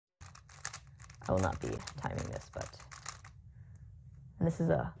I will not be timing this, and this is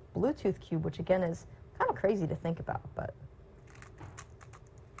a Bluetooth cube, which again is kind of crazy to think about, but.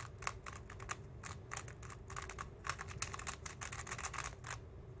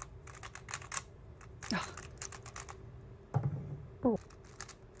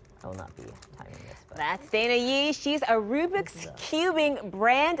 I will not be timing this. But that's Dana Yee. She's a Rubik's Cubing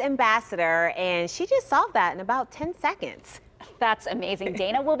brand ambassador, and she just solved that in about 10 seconds. That's amazing.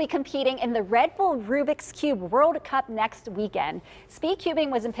 Dana will be competing in the Red Bull Rubik's Cube World Cup next weekend.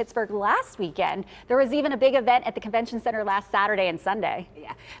 Speedcubing was in Pittsburgh last weekend. There was even a big event at the convention center last Saturday and Sunday.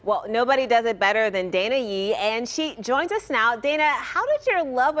 Yeah, well, nobody does it better than Dana Yee, and she joins us now. Dana, how did your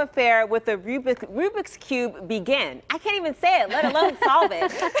love affair with the Rubik's Cube begin? I can't even say it, let alone solve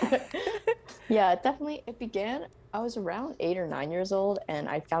it. Yeah, definitely. It began, I was around 8 or 9 years old, and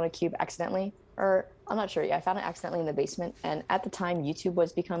I found a cube accidentally. Or I'm not sure. Yeah, I found it accidentally in the basement. And at the time, YouTube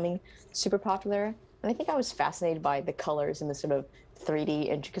was becoming super popular. And I think I was fascinated by the colors and the sort of 3D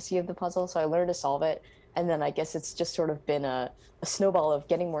intricacy of the puzzle. So I learned to solve it. And then I guess it's just sort of been a snowball of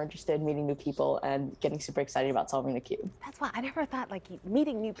getting more interested, meeting new people, and getting super excited about solving the cube. That's why I never thought like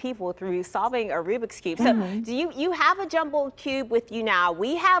meeting new people through solving a Rubik's Cube. So do you have a jumbo cube with you now?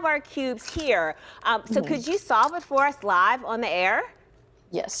 We have our cubes here. So could you solve it for us live on the air?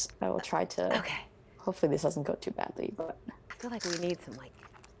 Yes, I will try to. Okay. Hopefully this doesn't go too badly, but I feel like we need some like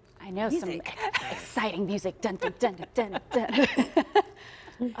music. Some exciting music. Dun dun dun dun dun.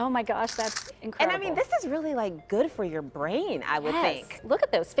 Oh my gosh, that's incredible. And I mean, this is really like good for your brain, I would think. Look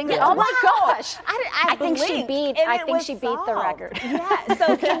at those fingers. Yeah. Oh my gosh. I think she beat. I think she beat the record. Yeah.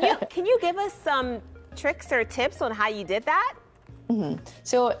 So can you give us some tricks or tips on how you did that?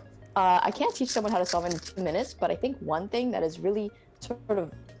 So I can't teach someone how to solve it in 2 minutes, but I think one thing that is really sort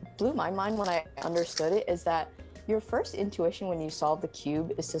of blew my mind when I understood it is that your first intuition when you solve the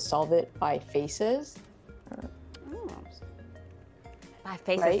cube is to solve it by faces. By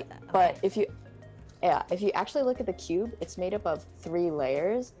faces, right? Okay. But if you actually look at the cube, it's made up of 3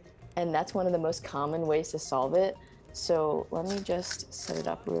 layers, and that's one of the most common ways to solve it. So let me just set it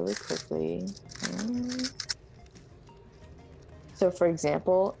up really quickly. So for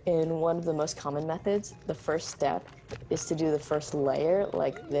example, in one of the most common methods, the first step is to do the first layer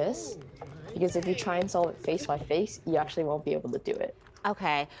like this, because if you try and solve it face by face, you actually won't be able to do it.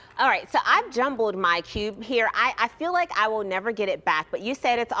 Okay. All right. So I've jumbled my cube here. I feel like I will never get it back, but you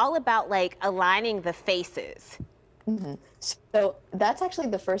said it's all about like aligning the faces. So that's actually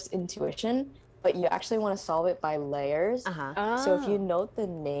the first intuition, but you actually want to solve it by layers. So if you note the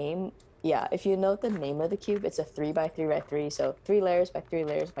name, if you note the name of the cube, it's a 3 by 3 by 3. So 3 layers by 3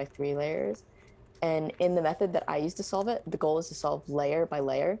 layers by 3 layers. And in the method that I use to solve it, the goal is to solve layer by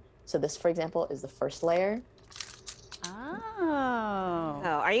layer. So this, for example, is the first layer.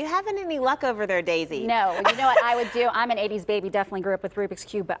 Oh, are you having any luck over there, Daisy? No. You know what I would do? I'm an 80s baby, definitely grew up with Rubik's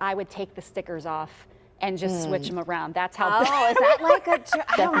Cube, but I would take the stickers off and just switch them around. That's how. Oh, is that like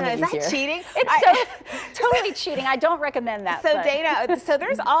I don't know, is that cheating? It's totally cheating. I don't recommend that. So Dana, so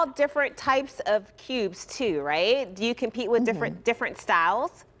there's all different types of cubes too, right? Do you compete with different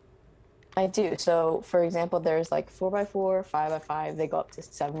styles? I do. So for example, there's like 4 by 4, 5 by 5. They go up to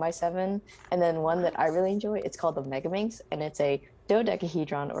 7 by 7. And then one that I really enjoy, it's called the Megaminx, and it's a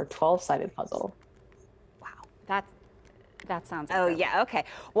dodecahedron or 12-sided puzzle. Wow. That sounds incredible. Yeah, okay.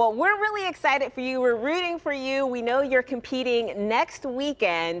 Well, we're really excited for you. We're rooting for you. We know you're competing next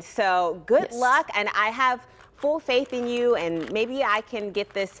weekend, so good luck. And I have full faith in you, and maybe I can get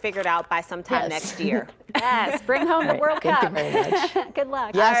this figured out by sometime next year. Yes, bring home the World Cup. Thank you very much. Good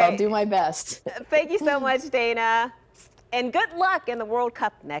luck. Yes, I'll do my best. Thank you so much, Dana. And good luck in the World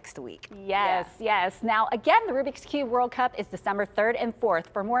Cup next week. Yes, yes. Now, again, the Rubik's Cube World Cup is December 3rd and 4th.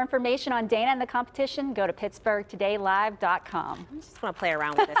 For more information on Dana and the competition, go to PittsburghTodayLive.com. I just want to play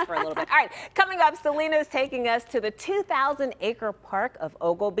around with this for a little bit. All right, coming up, Selena's taking us to the 2,000-acre park of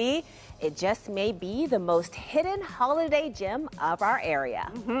Oglebay. It just may be the most hidden holiday gem of our area.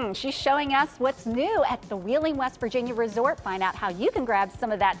 She's showing us what's new at the Wheeling, West Virginia Resort. Find out how you can grab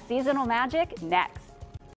some of that seasonal magic next.